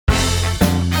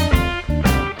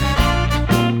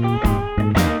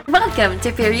Welcome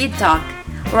to Period Talk,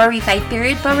 where we fight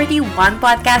period poverty one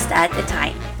podcast at a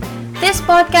time. This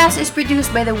podcast is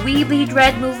produced by the We Bleed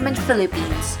Red Movement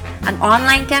Philippines, an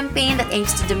online campaign that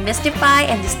aims to demystify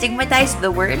and destigmatize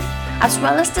the word, as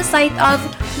well as the sight of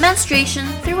menstruation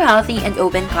through healthy and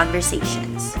open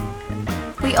conversations.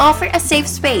 We offer a safe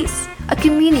space, a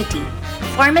community,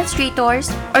 for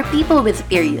menstruators or people with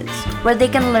periods, where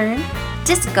they can learn,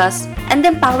 discuss, and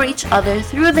empower each other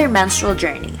through their menstrual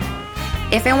journey.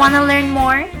 If you want to learn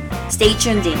more, stay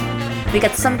tuned in. We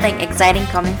got something exciting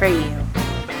coming for you.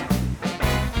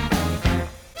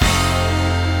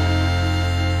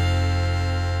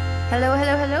 Hello,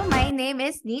 hello, hello. My name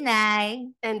is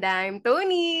Ninay. And I'm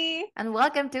Tony. And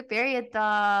welcome to Period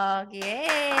Talk. Yay!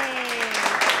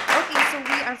 Okay, so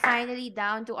we are finally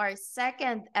down to our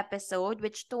second episode,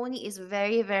 which Tony is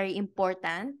very, very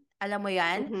important. Alam mo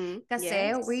yan? Kasi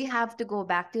Yes. we have to go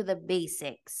back to the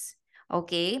basics.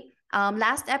 Okay?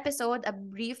 Last episode, a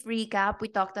brief recap,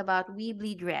 we talked about We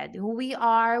Bleed Red, who we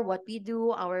are, what we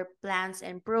do, our plans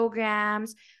and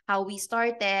programs, how we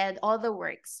started, all the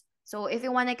works. So if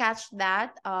you want to catch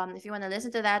that, if you want to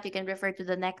listen to that, you can refer to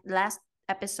the last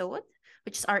episode,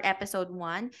 which is our episode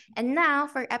 1. And now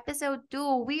for episode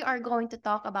 2, we are going to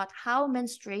talk about how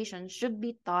menstruation should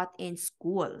be taught in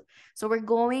school. So we're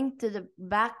going to the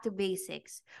back to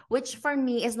basics, which for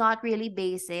me is not really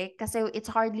basic kasi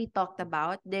it's hardly talked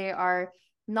about. There are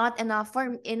not enough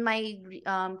for in my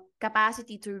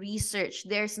capacity to research.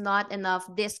 There's not enough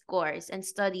discourse and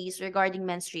studies regarding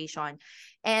menstruation.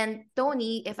 And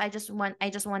Tony, if I just want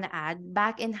to add,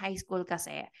 back in high school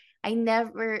kasi,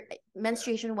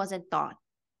 menstruation wasn't taught.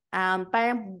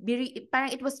 Parang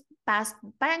it was passed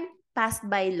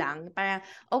by lang. Parang,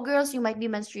 oh girls, you might be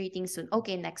menstruating soon.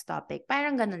 Okay, next topic.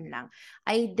 Parang ganun lang.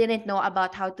 I didn't know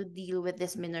about how to deal with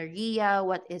dysmenorrhea,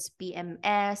 what is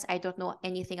PMS. I don't know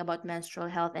anything about menstrual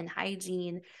health and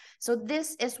hygiene. So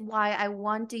this is why I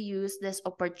want to use this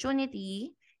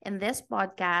opportunity in this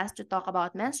podcast to talk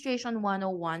about Menstruation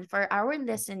 101 for our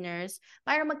listeners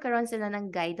para magkaroon sila ng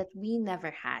guide that we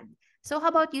never had. So how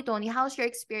about you, Tony? How's your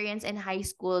experience in high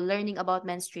school learning about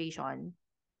menstruation?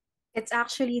 It's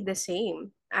actually the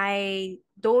same. I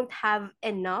don't have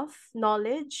enough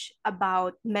knowledge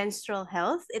about menstrual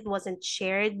health. It wasn't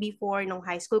shared before nung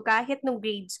high school, kahit nung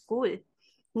grade school.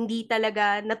 Hindi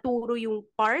talaga naturo yung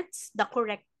parts, the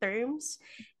correct terms,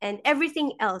 and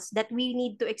everything else that we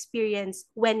need to experience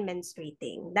when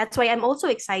menstruating. That's why I'm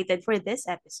also excited for this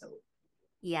episode.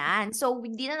 Yan. So,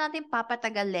 hindi na natin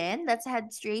papatagalin. Let's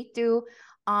head straight to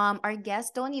our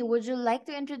guest. Tony, would you like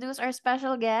to introduce our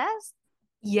special guest?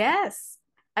 Yes,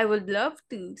 I would love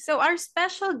to. So our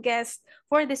special guest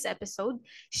for this episode,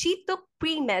 she took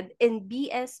pre-med in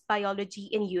BS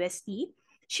Biology in UST.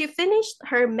 She finished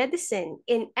her medicine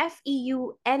in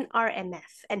FEU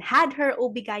NRMF and had her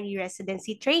OB/GYN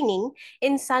residency training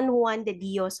in San Juan de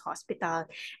Dios Hospital,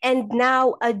 and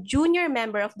now a junior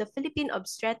member of the Philippine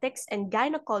Obstetrics and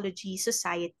Gynecology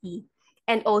Society,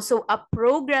 and also a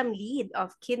program lead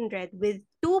of Kindred with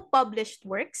 2 published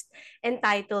works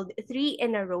entitled Three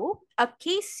in a Row, a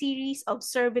case series of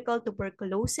cervical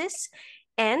tuberculosis,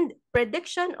 and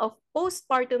prediction of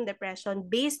postpartum depression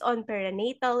based on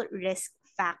perinatal risk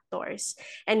factors.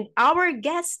 And our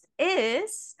guest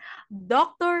is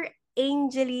Dr.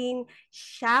 Angeline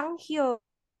Shanghyo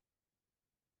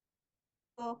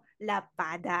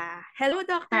Lapada. Hello,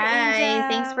 Dr. Hi,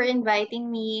 thanks for Angel. inviting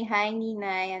me. Hi,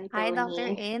 Nina and Hi,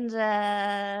 Dr. Tony.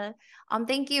 Angel.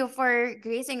 Thank you for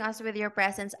gracing us with your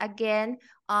presence again.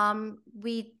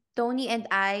 Tony and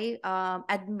I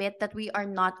admit that we are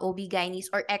not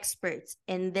OB/GYNs or experts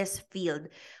in this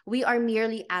field. We are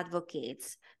merely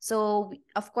advocates. So,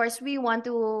 of course, we want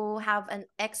to have an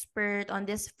expert on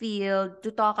this field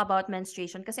to talk about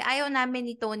menstruation kasi ayaw namin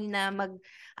ni Tony na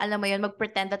alam mo yun,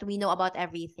 mag-pretend that we know about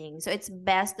everything. So, it's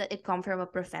best that it come from a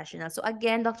professional. So,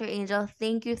 again, Dr. Angel,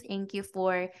 thank you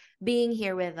for being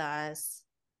here with us.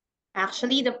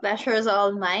 Actually, the pleasure is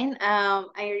all mine. I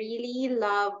really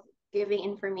love giving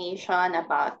information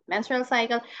about menstrual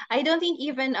cycle. I don't think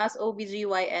even us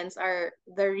OBGYNs are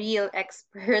the real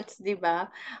experts, di ba?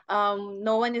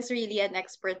 No one is really an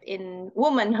expert in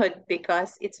womanhood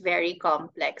because it's very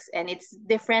complex and it's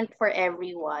different for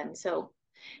everyone. So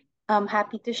I'm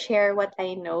happy to share what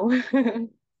I know.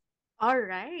 All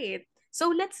right.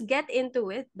 So let's get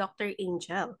into it, Dr.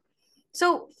 Angel.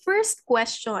 So, first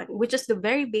question, which is the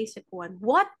very basic one,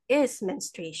 what is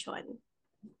menstruation?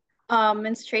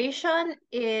 Menstruation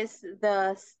is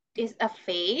a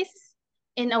phase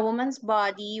in a woman's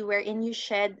body wherein you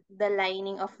shed the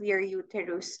lining of your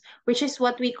uterus, which is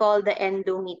what we call the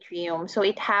endometrium. So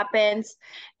it happens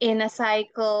in a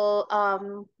cycle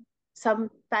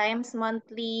sometimes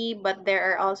monthly, but there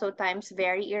are also times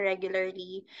very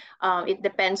irregularly. It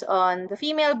depends on the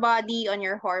female body, on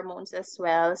your hormones as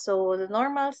well. So the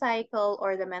normal cycle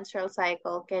or the menstrual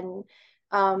cycle can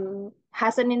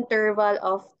has an interval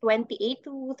of 28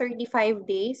 to 35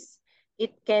 days.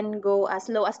 It can go as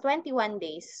low as 21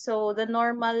 days. So the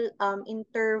normal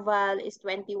interval is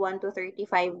 21 to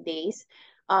 35 days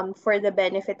for the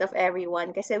benefit of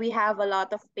everyone. Kasi we have a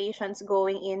lot of patients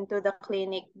going into the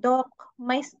clinic. Doc,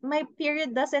 my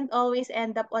period doesn't always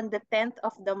end up on the 10th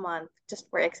of the month,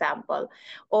 just for example.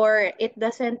 Or it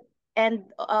doesn't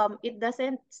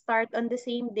start on the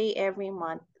same day every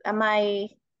month. Am I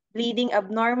bleeding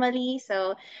abnormally?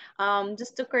 So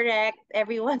just to correct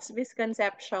everyone's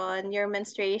misconception, your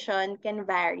menstruation can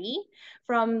vary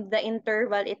from the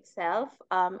interval itself.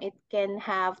 It can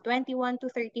have 21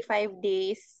 to 35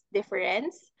 days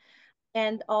difference,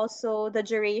 and also the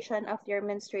duration of your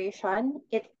menstruation.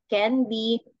 It can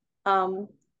be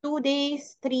um, 2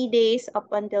 days, 3 days,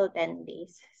 up until 10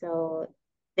 days. So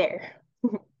there.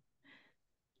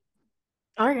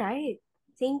 All right.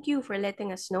 Thank you for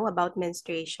letting us know about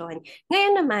menstruation.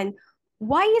 Ngayon naman,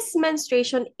 why is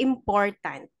menstruation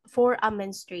important for a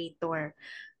menstruator?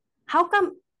 How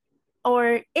come,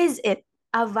 or is it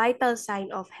a vital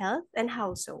sign of health, and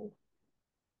how so?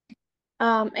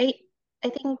 Um, I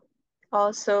I think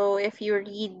also if you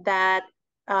read that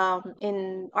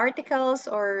in articles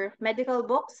or medical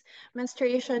books,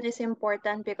 menstruation is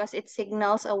important because it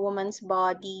signals a woman's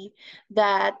body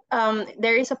that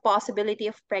there is a possibility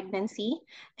of pregnancy,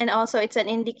 and also it's an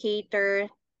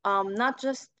indicator not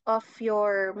just of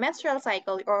your menstrual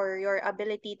cycle or your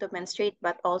ability to menstruate,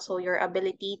 but also your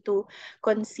ability to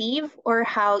conceive, or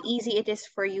how easy it is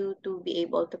for you to be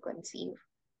able to conceive.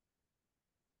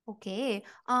 Okay.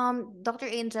 Dr.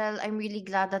 Angel, I'm really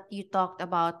glad that you talked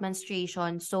about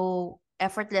menstruation so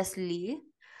effortlessly.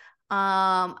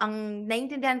 Ang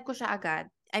naintindihan ko siya agad.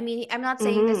 I mean, I'm not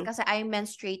saying this Mm-hmm. kasi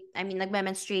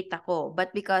nagme-menstruate ako,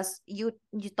 but because you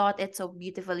taught it so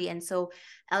beautifully and so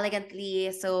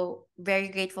elegantly, so very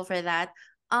grateful for that.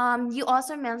 You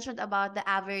also mentioned about the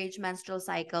average menstrual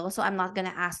cycle, so I'm not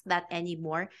gonna ask that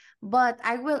anymore. But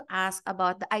I will ask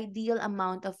about the ideal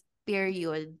amount of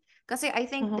period. Kasi I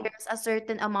think Mhm. there's a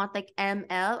certain amount like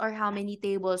ml or how many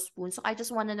tablespoons. So I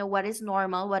just want to know what is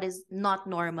normal, what is not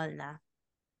normal na.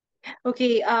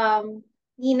 Okay,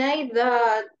 Ninay,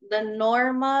 the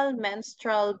normal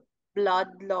menstrual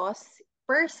blood loss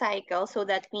per cycle, so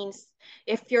that means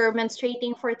if you're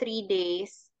menstruating for 3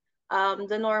 days,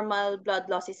 the normal blood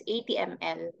loss is 80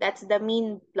 ml. That's the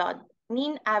mean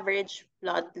average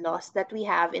blood loss that we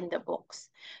have in the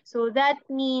books. So that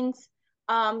means,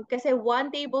 kasi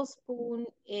 1 tablespoon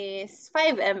is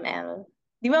 5 ml.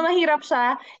 Di ba mahirap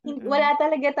siya? Mm-mm. Wala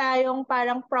talaga tayong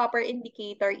parang proper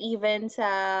indicator even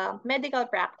sa medical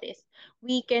practice.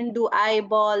 We can do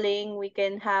eyeballing, we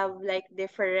can have like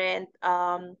different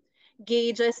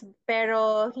gauges,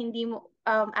 pero hindi mo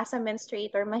as a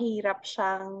menstruator mahirap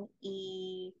siyang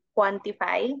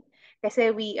i-quantify kasi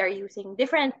we are using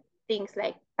different things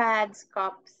like pads,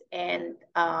 cups, and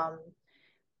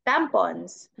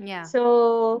tampons. Yeah.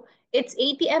 So it's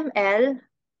 80 ml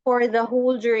for the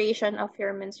whole duration of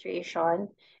your menstruation.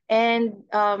 And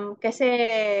kasi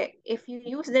if you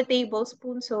use the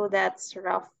tablespoon, so that's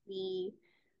roughly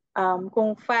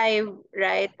kung five,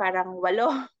 right, parang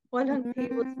walong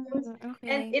tablespoons. Mm,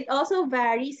 And okay. it also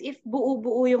varies if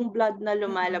buo-buo yung blood na Mm-mm.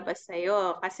 lumalabas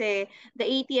sa'yo. Kasi the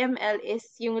 80 ml is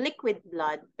yung liquid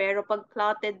blood. Pero pag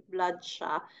clotted blood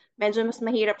siya, medyo mas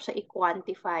mahirap siya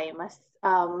i-quantify. Mas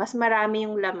marami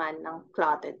yung laman ng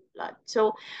clotted blood.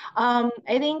 So,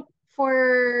 I think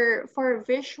for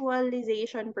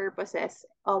visualization purposes,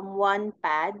 one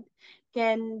pad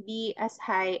can be as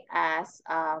high as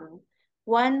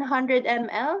 100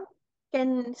 ml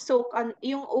can soak on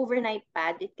yung overnight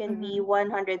pad. It can be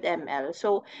Mm-hmm. 100 ml.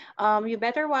 So you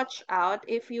better watch out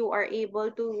if you are able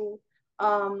to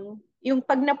yung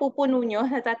pag napupuno nyo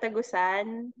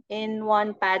natatagusan in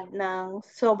one pad ng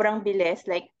sobrang bilis,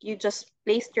 like you just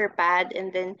placed your pad and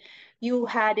then you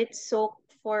had it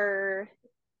soaked for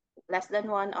less than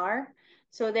 1 hour.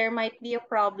 So there might be a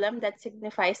problem that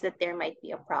signifies that there might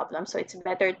be a problem. So it's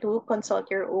better to consult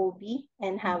your OB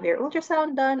and have Mm-hmm. your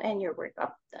ultrasound done and your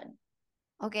workup done.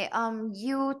 Okay,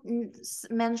 you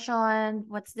mentioned,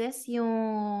 what's this?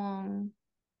 Yung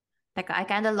Teka, I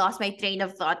kind of lost my train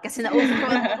of thought kasi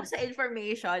na-overwhelmed ako sa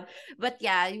information. But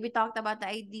yeah, we talked about the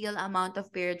ideal amount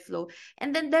of period flow.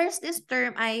 And then there's this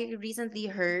term I recently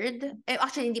heard.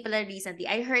 Actually, hindi pala recently.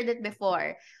 I heard it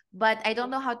before. But I don't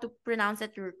know how to pronounce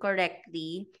it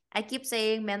correctly. I keep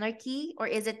saying menarche, or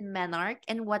is it menarch?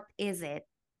 And what is it?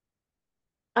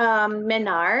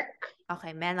 Menarche.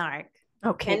 Okay, menarche.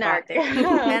 Okay, got Menarche. it.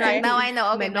 Menarche. Okay. Now I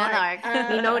know. Okay, Menarch.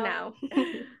 menarche. We know Um, now.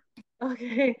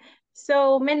 okay.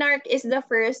 So menarche is the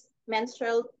first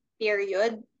menstrual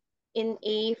period in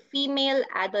a female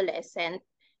adolescent,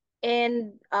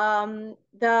 and the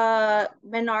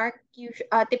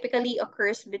typically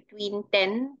occurs between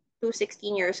 10 to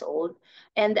 16 years old,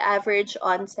 and the average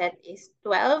onset is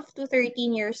 12 to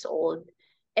 13 years old.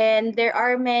 And there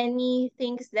are many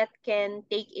things that can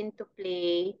take into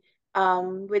play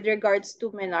with regards to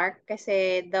menarche,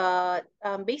 kasi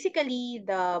basically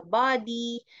the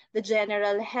body, the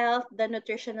general health, the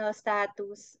nutritional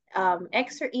status,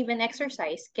 even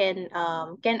exercise can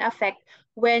affect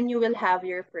when you will have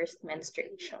your first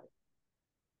menstruation.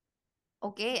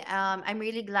 Okay, I'm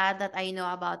really glad that I know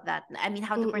about that. I mean,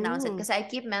 how to pronounce it, Mm-mm. because I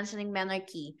keep mentioning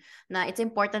menarche. Na it's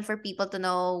important for people to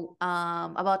know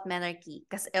about menarche,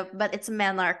 but it's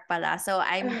menarch pala. So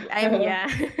I'm Yeah.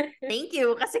 thank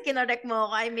you kasi kinorek mo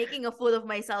ako. I'm making a fool of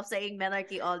myself saying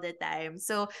menarche all the time.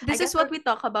 So I This guess is what we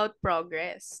talk about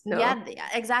progress, no? yeah,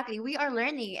 exactly. We are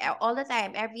learning all the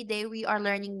time. Every day we are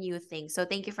learning new things. So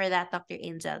thank you for that, Dr.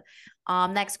 Angel.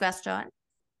 Next question.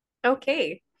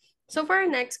 Okay. So for our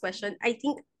next question, I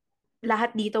think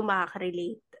lahat dito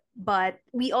makaka-relate. But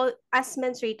we all, as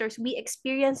menstruators, we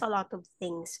experience a lot of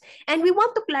things. And we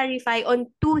want to clarify on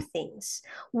two things.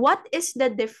 What is the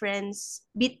difference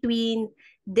between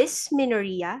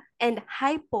dysmenorrhea and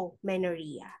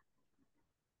hypomenorrhea?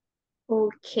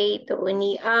 Okay,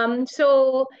 Tony.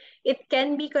 So it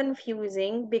can be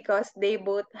confusing because they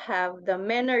both have the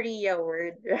menorrhea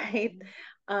word, right?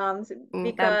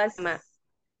 Because, Tama.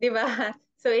 di ba?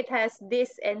 So it has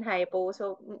this and hypo.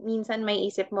 So minsan may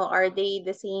isip mo, are they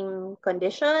the same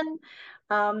condition?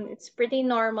 It's pretty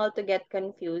normal to get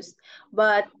confused.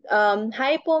 But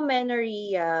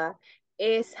hypomenorrhea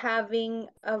is having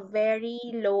a very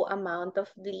low amount of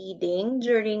bleeding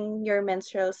during your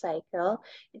menstrual cycle.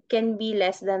 It can be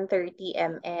less than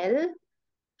 30 ml.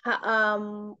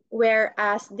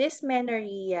 Whereas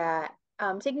dysmenorrhea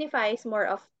signifies more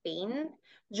of pain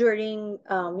during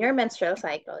your menstrual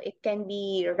cycle. It can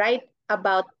be right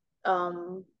about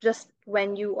just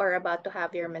when you are about to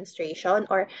have your menstruation,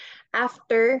 or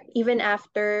even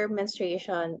after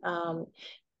menstruation.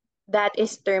 That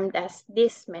is termed as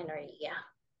dysmenorrhea.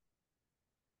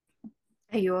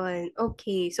 Ayun.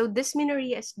 Okay. So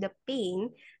dysmenorrhea is the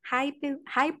pain,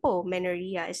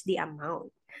 hypomenorrhea is the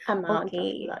amount. Amount of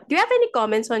Okay. blood. Do you have any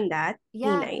comments on that,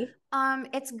 Yeah. Ninay?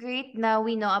 It's great now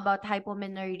we know about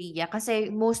hypomenorrhea kasi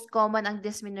most common ang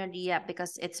dysmenorrhea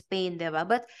because it's pain, 'di ba?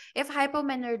 But if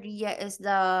hypomenorrhea is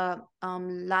the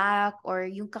lack or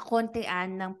yung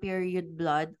kakontian ng period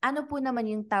blood, ano po naman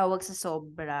yung tawag sa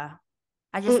sobra?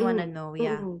 I just wanna Mm-mm. know,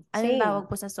 yeah. Mm-mm. Anong Same. tawag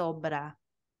po sa sobra?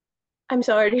 I'm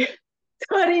sorry.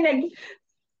 Sorry,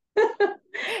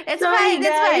 It's sorry, fine,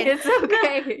 it's guys. fine. It's Na,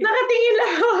 okay. nakatingin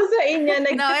lang ako sa inyo.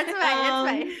 No, it's fine, it's Um,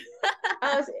 fine.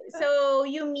 so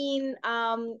you mean,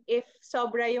 if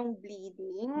sobra yung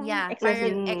bleeding, Yeah, parang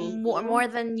excessive Mm-hmm. more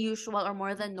bleeding, than usual or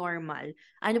more than normal.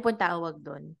 Ano pong tawag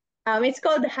doon? it's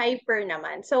called hyper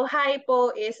naman. So hypo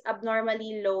is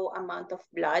abnormally low amount of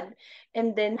blood,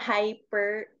 and then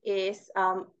hyper is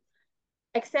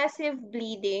excessive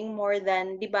bleeding more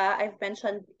than, di ba, I've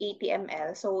mentioned 80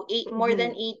 ml. So more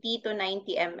than Mm-hmm. 80 to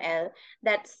 90 ml,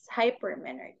 that's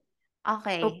hypermenorrhea.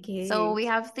 Okay. So Okay. we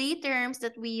have three terms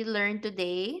that we learned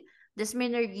today.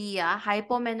 Dysmenorrhea,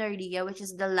 hypomenorrhea, which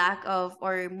is the lack of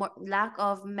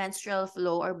menstrual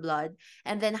flow or blood,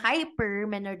 and then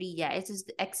hypermenorrhea, it is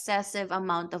the excessive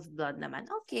amount of blood naman.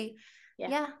 Okay. Yeah.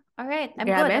 Yeah. All right. I'm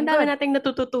good. Grabe, ang I'm dami good. nating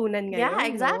natututunan Yeah, ngayon, no?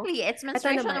 exactly. It's Ito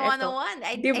menstruation naman, ito.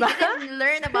 101. Di I ba? didn't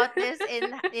learn about this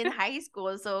in high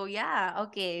school. So yeah,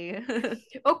 okay.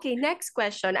 Okay, next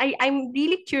question. I'm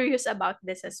really curious about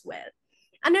this as well.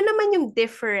 Ano naman yung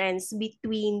difference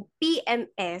between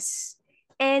PMS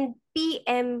and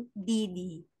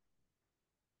PMDD?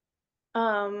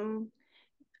 Um,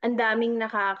 ang daming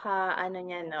ano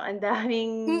niya, no? Ang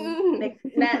daming Mm-mm.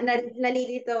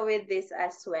 nalilito with this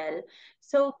as well.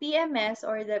 So PMS,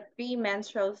 or the sim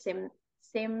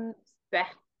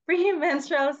bleh,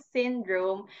 premenstrual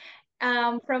syndrome,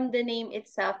 from the name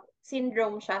itself,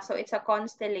 syndrome siya. So it's a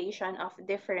constellation of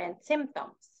different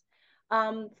symptoms.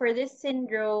 For this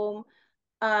syndrome,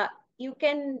 uh, you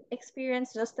can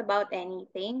experience just about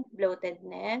anything: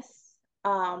 bloatedness,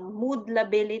 mood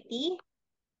lability.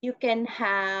 You can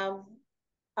have,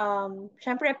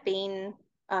 syempre, pain.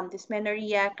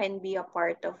 Dysmenorrhea can be a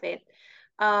part of it.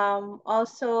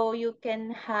 Also, you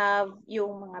can have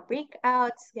yung mga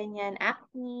breakouts, ganyan,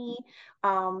 acne.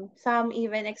 Some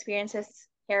even experiences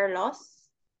hair loss.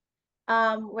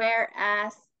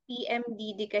 Whereas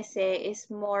PMDD kasi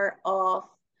is more of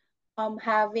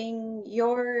having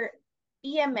your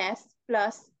PMS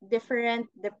plus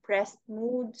different depressed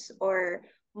moods or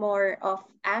more of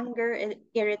anger,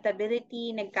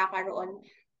 irritability, nagkakaroon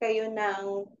kayo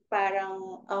ng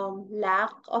parang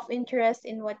lack of interest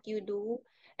in what you do.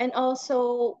 And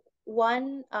also,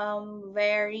 one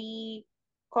very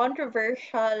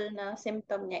controversial na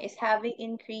symptom niya is having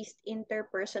increased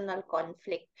interpersonal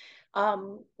conflict.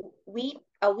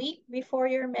 A week before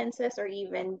your menses or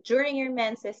even during your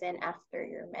menses and after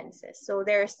your menses. So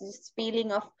there's this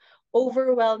feeling of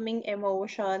overwhelming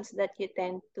emotions that you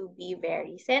tend to be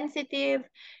very sensitive.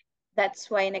 That's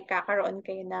why nagkakaroon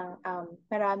kayo ng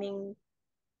maraming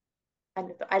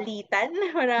alitan,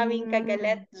 maraming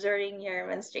kagalit Mm, during your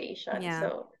menstruation. yeah.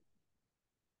 So,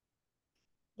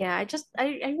 Yeah,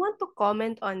 I want to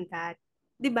comment on that.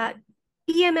 'Di ba?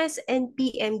 PMS and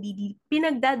PMDD,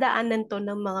 pinagdadaanan to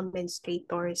ng mga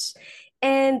menstruators.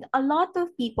 And a lot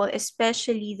of people,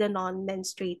 especially the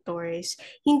non-menstruators,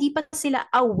 hindi pa sila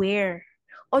aware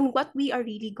on what we are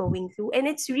really going through. And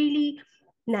it's really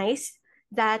nice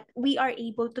that we are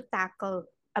able to tackle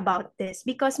about this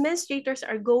because menstruators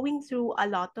are going through a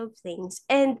lot of things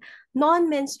and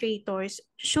non-menstruators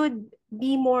should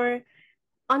be more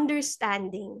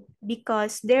understanding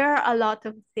because there are a lot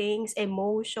of things,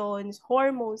 emotions,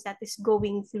 hormones that is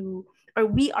going through or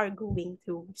we are going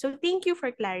through. So thank you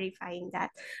for clarifying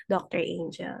that, Dr.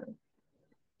 Angel.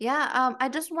 Yeah,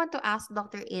 I just want to ask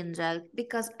Dr. Angel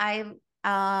because I'm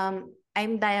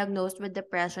diagnosed with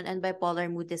depression and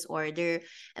bipolar mood disorder.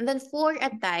 And then for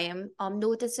a time,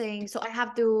 noticing so I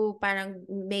have to parang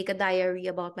make a diary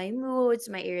about my moods,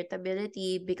 my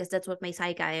irritability, because that's what my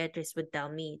psychiatrist would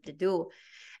tell me to do.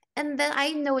 And then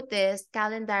I noticed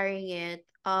calendaring it.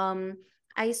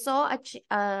 I saw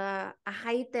a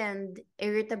heightened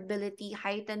irritability,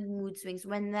 heightened mood swings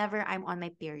whenever I'm on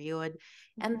my period.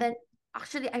 And mhm, then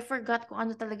actually I forgot kung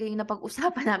ano talaga yung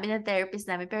napag-usapan namin ng therapist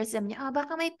namin. Pero sabi niya,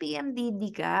 baka may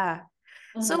PMDD ka.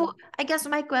 So mhm. I guess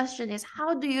my question is,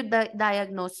 how do you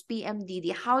diagnose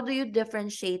PMDD? How do you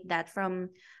differentiate that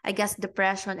from, I guess,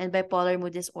 depression and bipolar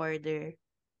mood disorder?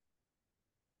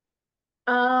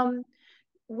 Um,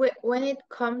 when it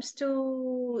comes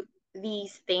to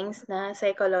these things na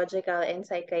psychological and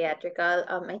psychiatrical,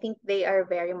 I think they are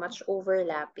very much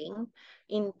overlapping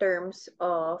in terms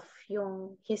of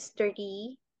yung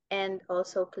history and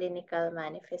also clinical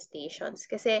manifestations.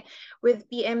 Kasi with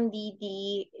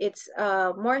PMDD, it's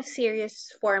a more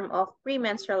serious form of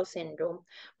premenstrual syndrome.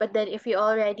 But then if you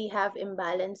already have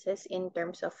imbalances in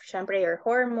terms of, syempre, your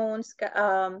hormones,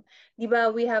 di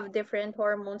ba we have different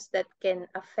hormones that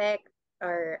can affect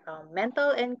our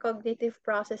mental and cognitive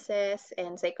processes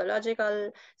and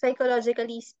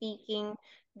psychologically speaking,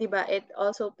 'di ba, it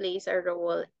also plays a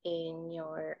role in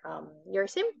your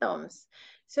symptoms.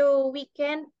 So we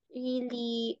can't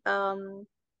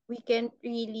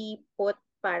really put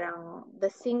parang the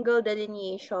single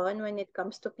delineation when it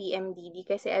comes to PMDD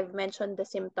kasi I've mentioned the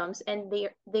symptoms and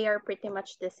they are pretty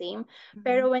much the same. Mm-hmm.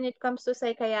 Pero when it comes to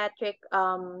psychiatric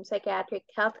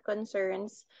health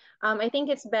concerns, I think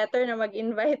it's better na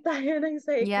mag-invite tayo ng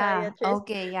Yeah. psychiatrist,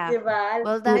 Okay. Yeah. 'di ba?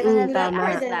 We'll Mm-mm, definitely Maybe for ask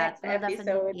tama. the that. next We'll definitely,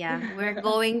 episode. yeah. We're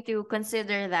going to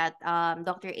consider that,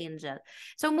 Dr. Angel.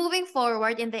 So moving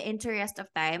forward, in the interest of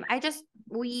time,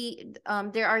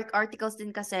 there are articles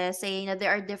din kasi saying that there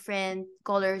are different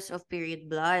colors of period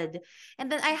blood,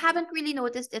 and then I Mhm. haven't really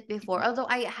noticed it before, although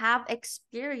I have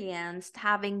experienced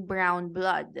having brown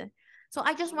blood. So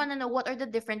I just want to know what are the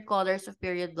different colors of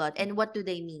period blood and what do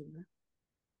they mean?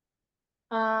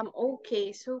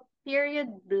 Okay, so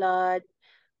period blood,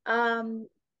 um,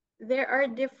 there are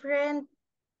different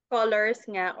colors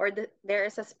nga or there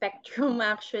is a spectrum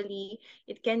actually.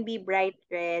 It can be bright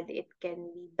red, it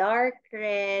can be dark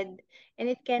red,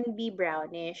 and it can be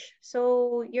brownish.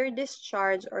 So your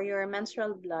discharge or your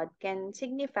menstrual blood can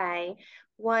signify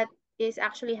what is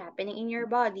actually happening in your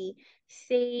body.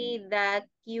 Say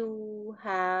that you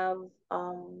have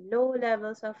low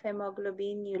levels of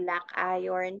hemoglobin, you lack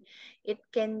iron, it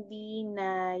can be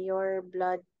na your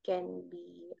blood can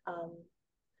be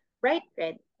bright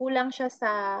red. Kulang siya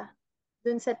sa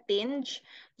dun sa tinge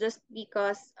just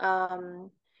because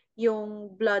yung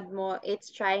blood mo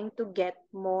it's trying to get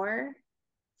more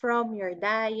from your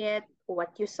diet,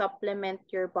 what you supplement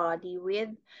your body with.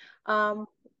 Um,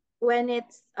 when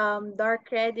it's dark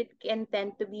red, it can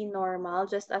tend to be normal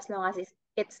just as long as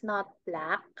it's not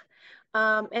black.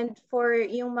 And for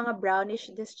yung mga brownish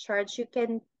discharge, you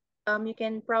can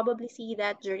probably see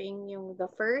that during yung the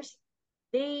first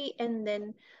day and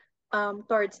then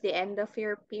towards the end of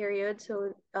your period.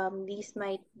 So these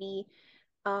might be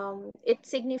it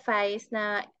signifies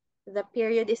na the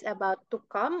period is about to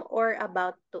come or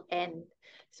about to end.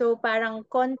 So parang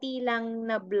konti lang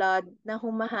na blood na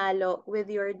humahalo with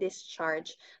your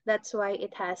discharge. That's why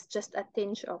it has just a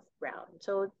tinge of brown.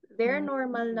 So they're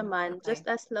normal Mm, naman okay. just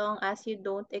as long as you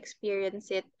don't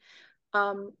experience it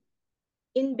um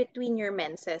in between your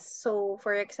menses. So,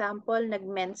 for example,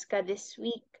 nag-mens ka this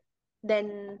week,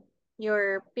 then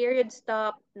your period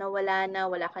stopped, nawala na,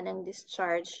 wala ka ng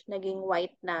discharge, naging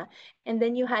white na, and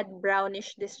then you had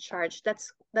brownish discharge.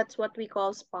 That's what we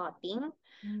call spotting.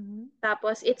 Mm-hmm.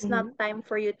 Tapos, it's Mm-hmm. not time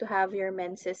for you to have your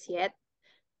menses yet.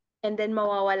 And then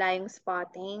mawawala yung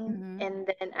spotting. Mm-hmm. And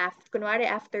then kunwari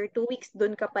after 2 weeks,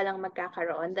 dun ka palang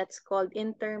magkakaroon. That's called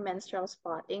intermenstrual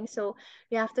spotting. So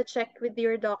you have to check with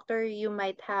your doctor. You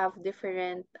might have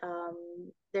different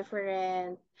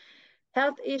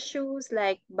health issues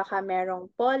like baka merong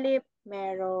polyp,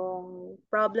 merong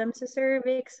problems sa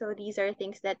cervix. So these are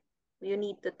things that you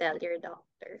need to tell your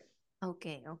doctor.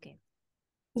 Okay, okay.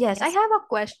 Yes, I Yes. have a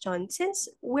question. Since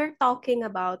we're talking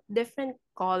about different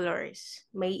colors,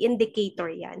 may indicator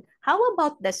yan. How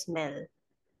about the smell?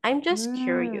 I'm just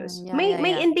curious. Yeah, May yeah,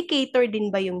 may yeah. indicator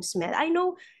din ba yung smell? I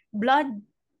know blood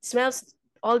smells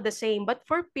all the same, but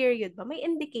for period ba, may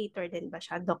indicator din ba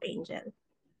siya, Doc Angel?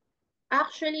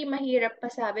 Actually, mahirap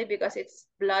masabi because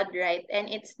it's blood, right? And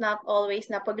it's not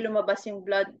always na pag lumabas yung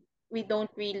blood, we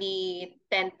don't really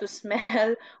tend to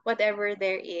smell whatever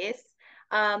there is.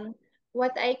 Um,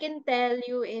 what I can tell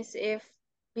you is if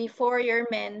before your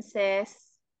menses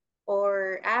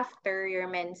or after your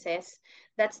menses,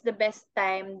 that's the best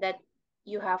time that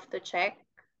you have to check.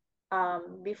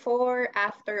 Before,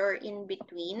 after, or in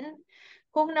between.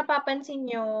 Kung napapansin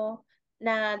nyo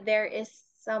na there is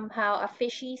somehow a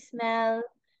fishy smell,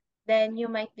 then you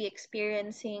might be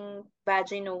experiencing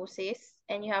vaginosis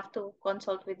and you have to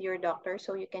consult with your doctor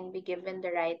so you can be given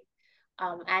the right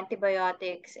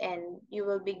antibiotics and you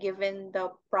will be given the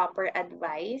proper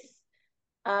advice.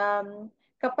 Um,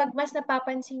 kapag mas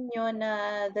napapansin nyo na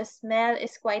the smell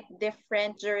is quite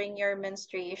different during your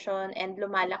menstruation and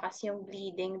lumalakas yung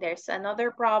bleeding, there's another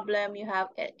problem you have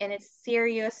and it's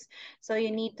serious. So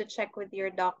you need to check with your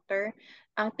doctor.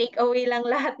 Ang takeaway lang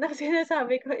lahat ng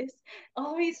sinasabi ko is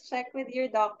always check with your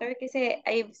doctor kasi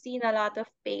I've seen a lot of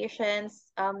patients,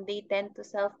 they tend to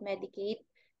self-medicate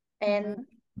and Mm-hmm.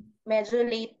 medyo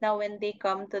late na when they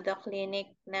come to the clinic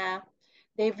na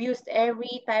they've used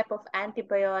every type of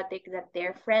antibiotic that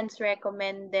their friends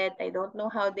recommended. I don't know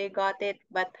how they got it,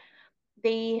 but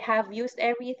they have used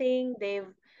everything. They've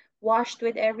washed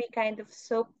with every kind of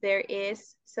soap there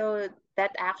is. So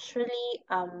that actually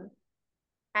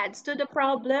adds to the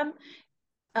problem.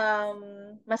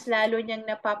 Mas lalo niyang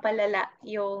napapalala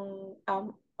yung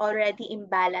already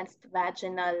imbalanced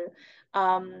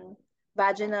um,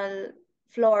 vaginal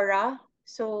flora.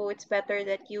 So it's better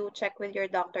that you check with your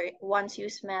doctor once you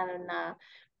smell na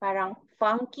parang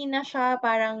funky na siya,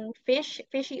 parang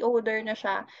fishy odor na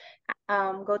siya.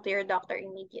 Go to your doctor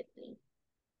immediately.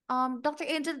 Dr.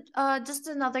 Angel, just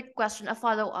another question, a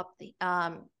follow-up.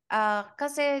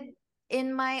 Kasi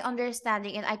in my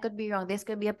understanding, and I could be wrong, this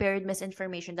could be a period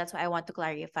misinformation. That's why I want to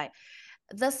clarify.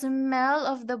 The smell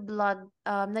of the blood,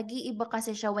 nag-iiba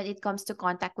kasi siya when it comes to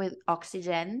contact with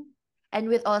oxygen and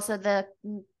with also the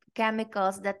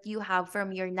chemicals that you have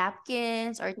from your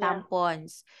napkins or Yeah,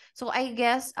 tampons. So I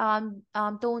guess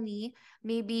Tony,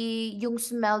 maybe yung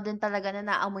smell din talaga na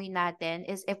naamoy natin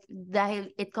is if dahil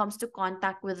it comes to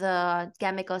contact with the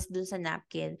chemicals dun sa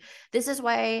napkin. This is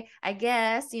why I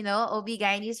guess,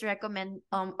 OB-GYNs recommend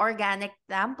organic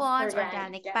tampons,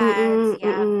 organic. organic Yeah. pads. Mm-mm,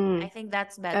 Yeah, mm-mm. I think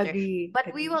that's better. Agree, But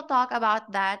we agree. will talk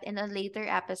about that in a later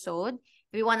episode.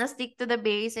 We want to stick to the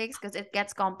basics because it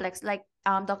gets complex. Like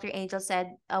Dr. Angel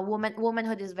said,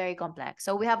 womanhood is very complex.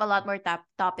 So we have a lot more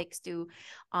topics to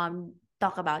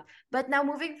talk about. But now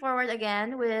moving forward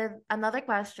again with another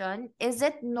question, is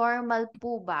it normal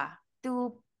po ba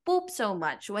to poop so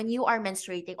much when you are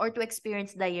menstruating or to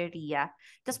experience diarrhea?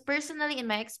 Because personally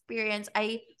in my experience,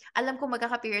 alam ko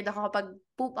magkaka-period ako kapag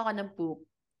poop ako ng poop.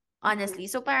 Mhm. Honestly.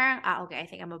 So parang, okay, I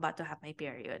think I'm about to have my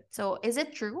period. So is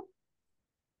it true?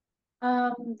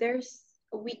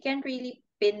 We can't really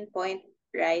pinpoint,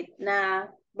 right, na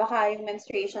baka yung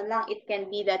menstruation lang, it can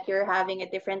be that you're having a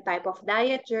different type of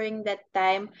diet during that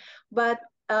time. But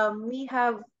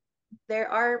there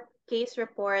are case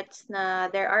reports na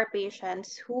there are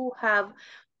patients who have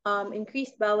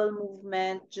increased bowel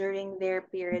movement during their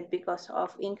period because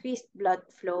of increased blood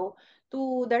flow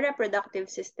to the reproductive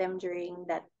system during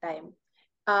that time.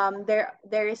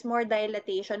 there is more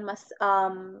dilatation, mas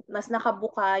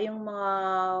nakabuka yung mga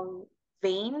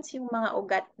veins, yung mga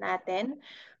ugat natin,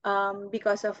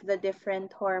 because of the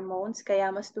different hormones,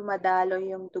 kaya mas dumadalo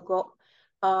yung dugo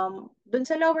dun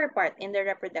sa lower part in the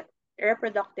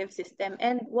reproductive system.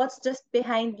 And what's just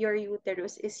behind your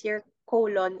uterus is your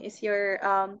colon, is your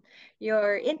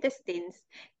intestines.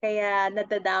 Kaya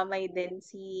nadadamay din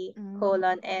si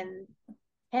colon, Mm. and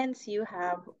hence you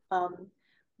have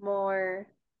more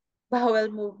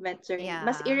bowel movement during,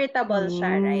 mas Yeah. irritable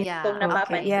siya, Mm, right? Kung Yeah. okay, Okay.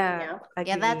 napapansin yeah, niyo.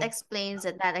 Yeah, that agree. explains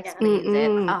it. That Yeah. explains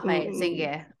it. Mm-mm, Okay, mm-mm.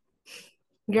 sige.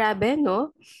 Grabe,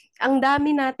 no? Ang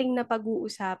dami nating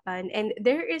napag-uusapan and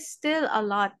there is still a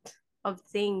lot of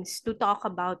things to talk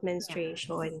about Yes.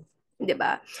 menstruation, 'di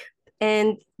ba?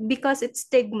 And because it's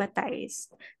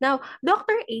stigmatized. Now,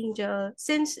 Dr. Angel,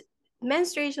 since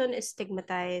menstruation is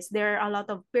stigmatized, there are a lot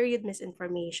of period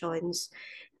misinformations.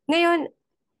 Ngayon,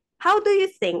 how do you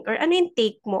think or ano yung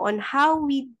take mo on how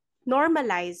we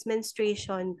normalize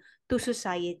menstruation to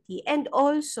society? And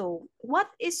also,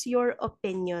 what is your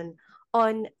opinion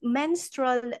on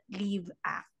menstrual leave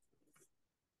act?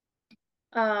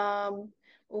 Um,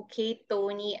 okay,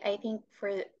 Tony, I think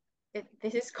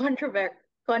this is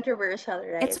controversial,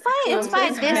 It's right? fine. It's Mm, Um,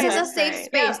 it's fine. This is fine, a it's safe fine.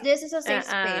 space. yeah, This is a safe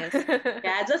Uh-uh. space.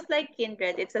 yeah, just like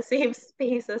Kindred, it's a safe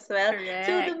space as well.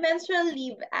 So the Correct. Menstrual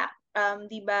Leave Act,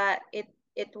 di ba, it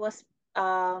was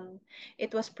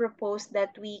it was proposed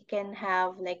that we can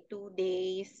have like 2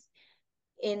 days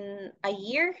in a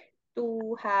year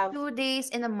to have 2 days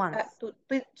in a month.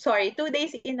 sorry, 2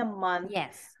 days in a month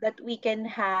Yes. that we can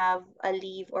have a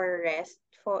leave or rest,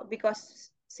 for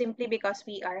because simply because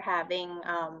we are having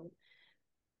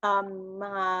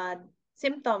mga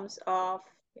symptoms of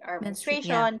our Yeah.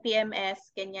 menstruation,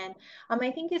 PMS, ganyan.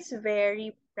 I think it's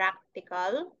very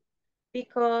practical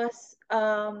because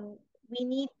we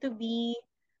need to be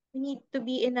we need to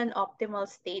be in an optimal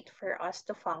state for us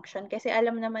to function, kasi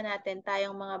alam naman natin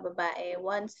tayong mga babae,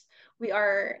 once we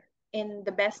are in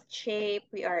the best shape,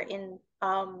 we are in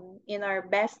our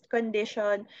best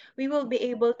condition, we will be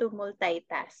able to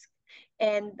multitask.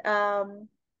 And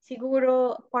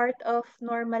siguro part of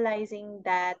normalizing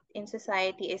that in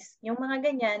society is yung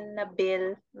mga ganyan na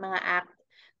bill, mga act,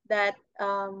 that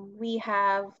we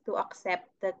have to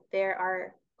accept that there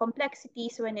are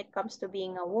complexities when it comes to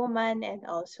being a woman, and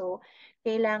also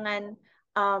kailangan,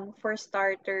 for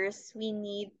starters, we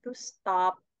need to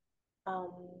stop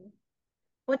um,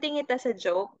 putting it as a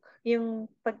joke, yung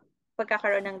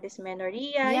pagkakaroon ng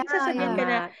dysmenorrhea, yung Yeah, sasabihin ka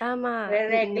yeah. na, Tama, tama. Mm-mm.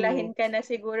 rereglahin ka na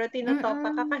siguro, tinotopa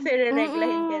ka Mm-mm. kasi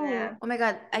rereglahin ka na, Mm-mm. Oh my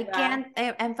God, di I ba? can't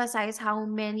emphasize how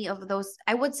many of those,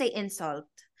 I would say insult.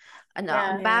 Ano,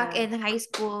 Yeah. back Yeah. in high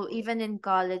school, even in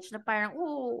college, na parang,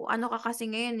 oh, ano ka kasi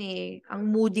ngayon eh, ang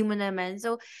moody mo naman.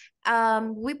 So,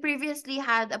 we previously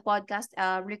had a podcast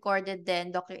recorded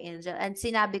then, Dr. Angel, and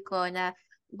sinabi ko na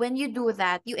when you do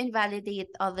that, you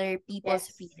invalidate other people's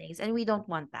Yes. feelings, and we don't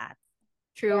want that.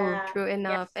 True, Yeah. true Yeah,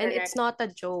 enough. And it's correct. not a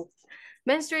joke.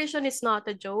 Menstruation is not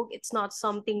a joke. It's not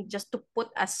something just to put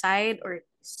aside or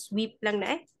sweep lang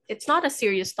na eh. It's not a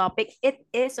serious topic. It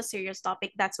is a serious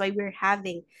topic. That's why we're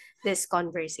having this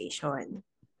conversation.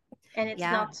 And it's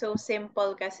Yeah. not so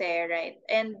simple kasi, right?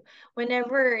 And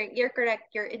whenever you're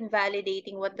correct, you're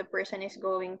invalidating what the person is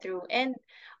going through. And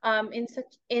in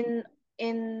such in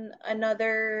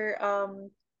another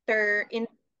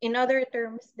in other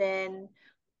terms, then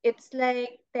it's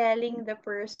like telling the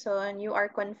person you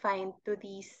are confined to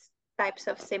these types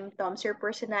of symptoms, your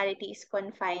personality is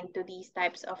confined to these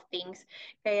types of things.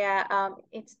 Kaya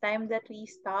it's time that we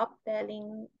stop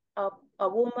telling a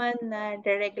woman na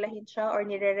dereglahin siya or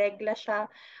nireregla siya,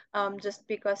 just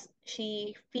because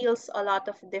she feels a lot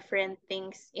of different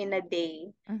things in a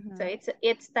day. So Mm-hmm.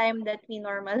 it's time that we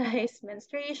normalize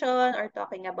menstruation, or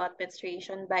talking about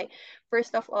menstruation, by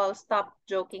first of all stop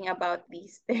joking about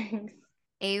these things.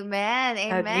 Amen.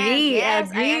 Amen. Agree,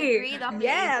 Yes, I agree. agree, Dr.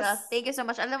 Angel. Yes. Thank you so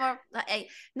much. Alam mo,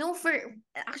 no,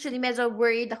 actually, medyo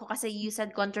worried ako kasi you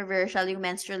said controversial yung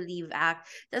Menstrual Leave Act.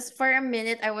 Just for a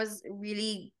minute, I was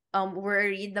really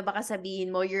worried na baka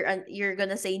sabihin mo you're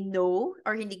gonna say no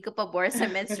or hindi ko pabor sa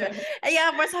menstrual. Ay,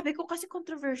 yeah, but sabi ko kasi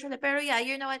controversial. Pero yeah,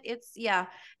 you know what? It's a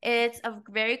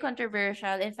very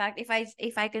controversial. In fact, if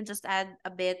I can just add a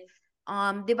bit,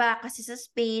 'di ba kasi sa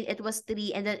Spain it was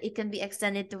 3 and then it can be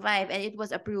extended to 5 and it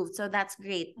was approved. So that's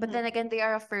great. But then Mhm. again, they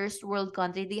are a first world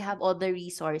country. They have all the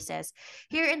resources.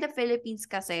 Here in the Philippines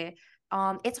kasi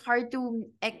it's hard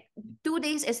to 2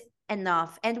 days is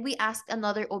enough. And we asked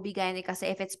another OB-GYN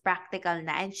kasi if it's practical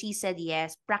na, and she said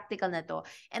yes, practical na to.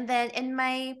 And then in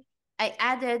my I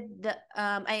added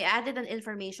an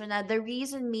information that the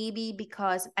reason maybe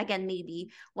because again maybe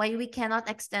why we cannot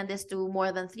extend this to more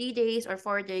than 3 days or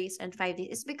 4 days and 5 days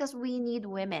is because we need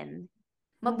women.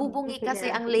 Mabubungi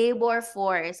kasi Yeah. ang labor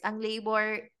force, ang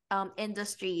labor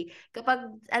industry.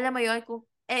 Kapag alam mo yon kung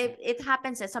it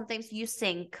happens that sometimes you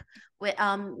sync with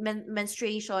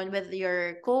menstruation with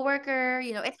your coworker,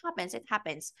 it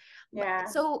happens. Yeah.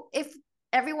 So if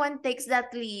everyone takes that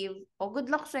leave, oh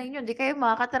good luck sa inyo, hindi kayo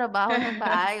makakatrabaho ng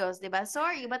maayos, 'di ba?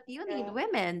 Sorry, but you need Yeah.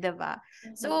 women, 'di ba?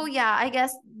 So Mhm. yeah, I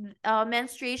guess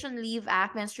menstrual leave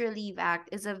act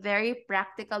is a very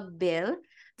practical bill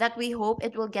that we hope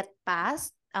it will get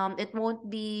passed. It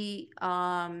won't be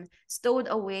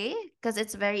stowed away because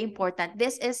it's very important.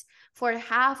 This is for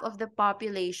half of the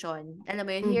population. Alam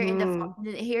mo yun,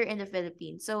 Mm-hmm. here in the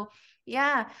Philippines. So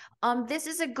yeah, this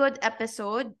is a good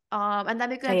episode. Ang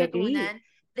dami ko I agree. natutunan.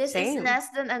 This is Same.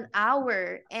 less than an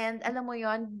hour. And alam mo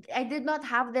yon, I did not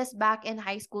have this back in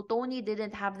high school. Tony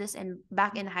didn't have this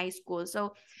back in high school.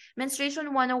 So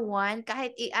menstruation 101,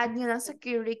 kahit i-add nyo lang sa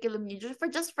curriculum nyo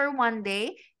just for one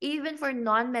day, even for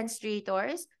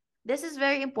non-menstruators, this is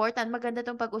very important. Maganda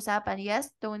tong pag-usapan. Yes,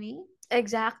 Tony?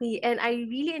 Exactly. And I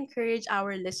really encourage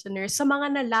our listeners, sa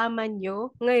mga nalaman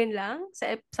nyo ngayon lang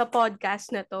sa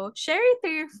podcast na to, share it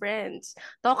to your friends.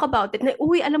 Talk about it. Na,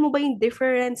 uy, alam mo ba yung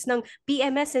difference ng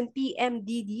PMS and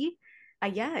PMDD?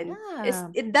 Ayan. Yeah,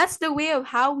 That's the way of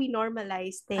how we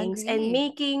normalize things and agree.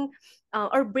 making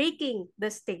or breaking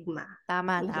the stigma.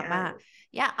 Tama, tama. Ayan.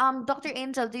 Yeah, Dr.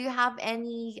 Angel, do you have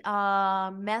any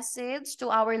message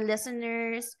to our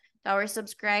listeners, to our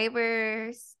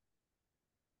subscribers?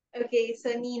 Okay,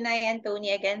 so Ninay and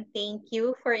Tony, again, thank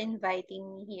you for inviting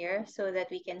me here so that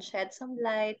we can shed some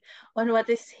light on what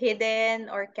is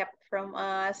hidden or kept from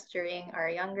us during our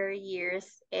younger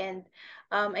years. And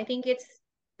I think it's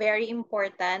very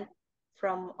important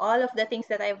from all of the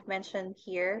things that I've mentioned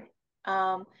here.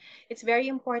 It's very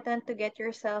important to get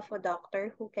yourself a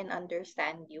doctor who can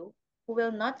understand you, who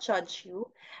will not judge you,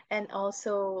 and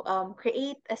also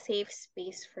create a safe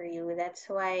space for you. That's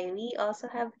why we also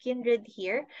have Kindred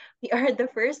here. We are the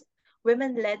first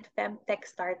women-led femtech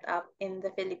startup in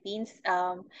the Philippines.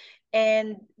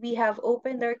 And we have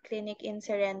opened our clinic in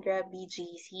Serendra,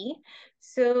 BGC.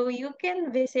 So you can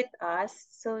visit us.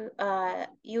 So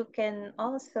you can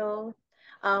also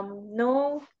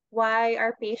know why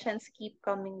our patients keep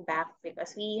coming back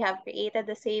because we have created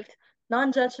a safe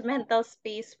non-judgmental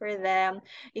space for them.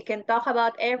 You can talk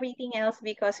about everything else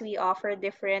because we offer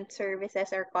different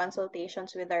services or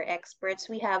consultations with our experts.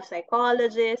 We have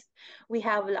psychologists, we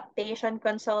have lactation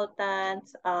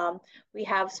consultants, we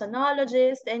have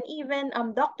sonologists, and even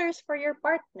doctors for your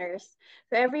partners.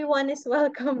 So everyone is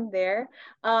welcome there.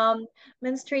 Um,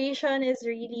 Menstruation is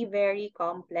really very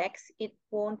complex. It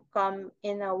won't come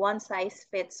in a one size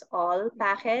fits all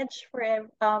package for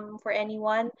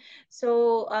anyone.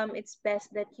 So it's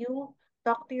best that you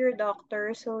talk to your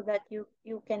doctor so that you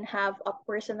can have a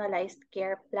personalized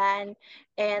care plan,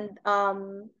 and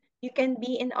you can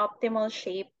be in optimal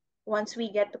shape once we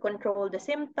get to control the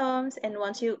symptoms and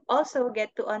once you also get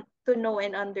to know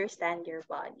and understand your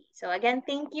body. So again,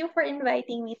 thank you for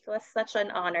inviting me. It was such an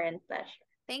honor and pleasure.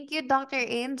 Thank you, Dr.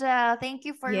 Angel. Thank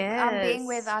you for being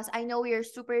with Yes. us. I know we are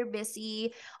super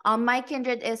busy. My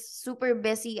kindred is super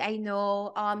busy. I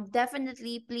know.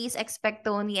 Definitely, please expect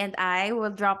Tony and I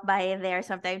will drop by there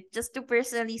sometime just to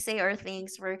personally say our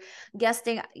thanks for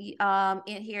guesting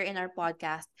in here in our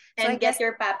podcast. So I And guess get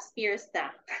your pap smears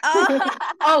now. oh,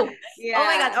 Oh, oh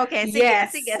my God. Yeah. Okay. Sige,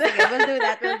 yes. sige, sige. We'll do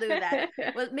that. We'll do that.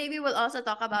 Well, maybe we'll also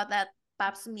talk about that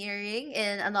pap smearing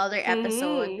in another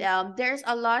episode. Mm-hmm. There's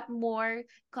a lot more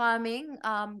coming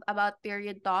about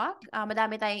period talk.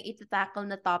 Madami tayong itatakle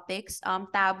na topics,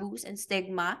 taboos and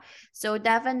stigma. So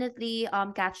definitely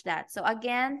catch that. So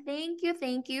again, thank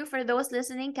you for those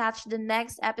listening. Catch the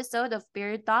next episode of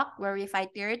Period Talk where we fight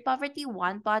period poverty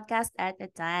one podcast at a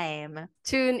time.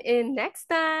 Tune in next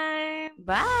time.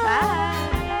 Bye.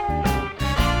 Bye.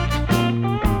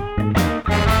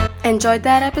 Enjoyed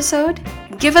that episode?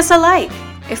 Give us a like.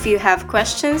 If you have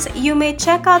questions, you may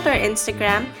check out our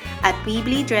Instagram at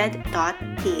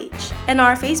webleedred.ph and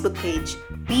our Facebook page,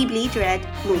 We Bleed Red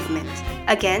Movement.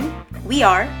 Again, we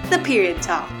are the Period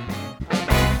Talk.